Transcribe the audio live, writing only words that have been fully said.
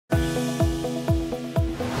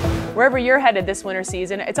Wherever you're headed this winter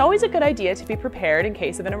season, it's always a good idea to be prepared in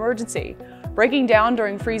case of an emergency. Breaking down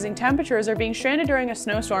during freezing temperatures or being stranded during a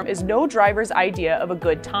snowstorm is no driver's idea of a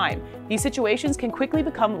good time. These situations can quickly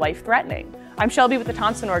become life-threatening. I'm Shelby with the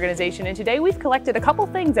Thompson organization, and today we've collected a couple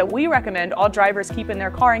things that we recommend all drivers keep in their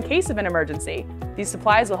car in case of an emergency. These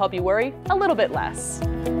supplies will help you worry a little bit less.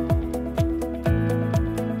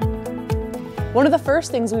 One of the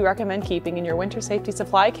first things we recommend keeping in your winter safety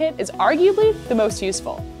supply kit is arguably the most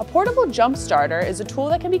useful. A portable jump starter is a tool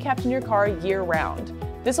that can be kept in your car year-round.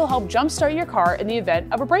 This will help jumpstart your car in the event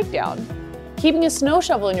of a breakdown. Keeping a snow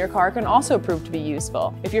shovel in your car can also prove to be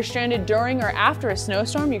useful. If you're stranded during or after a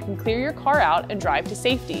snowstorm, you can clear your car out and drive to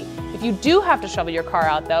safety. If you do have to shovel your car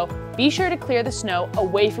out though, be sure to clear the snow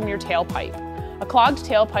away from your tailpipe. A clogged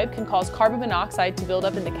tailpipe can cause carbon monoxide to build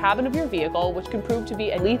up in the cabin of your vehicle, which can prove to be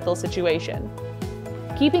a lethal situation.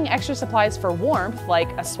 Keeping extra supplies for warmth, like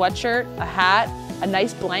a sweatshirt, a hat, a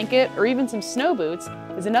nice blanket, or even some snow boots,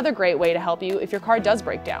 is another great way to help you if your car does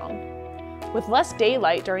break down. With less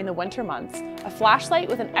daylight during the winter months, a flashlight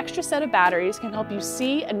with an extra set of batteries can help you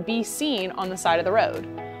see and be seen on the side of the road.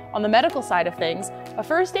 On the medical side of things, a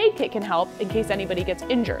first aid kit can help in case anybody gets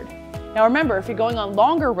injured. Now remember, if you're going on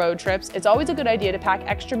longer road trips, it's always a good idea to pack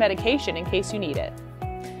extra medication in case you need it.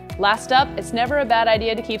 Last up, it's never a bad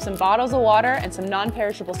idea to keep some bottles of water and some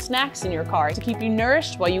non-perishable snacks in your car to keep you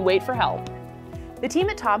nourished while you wait for help. The team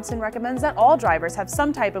at Thompson recommends that all drivers have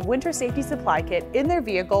some type of winter safety supply kit in their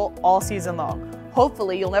vehicle all season long.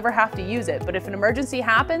 Hopefully, you'll never have to use it, but if an emergency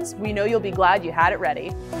happens, we know you'll be glad you had it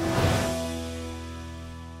ready.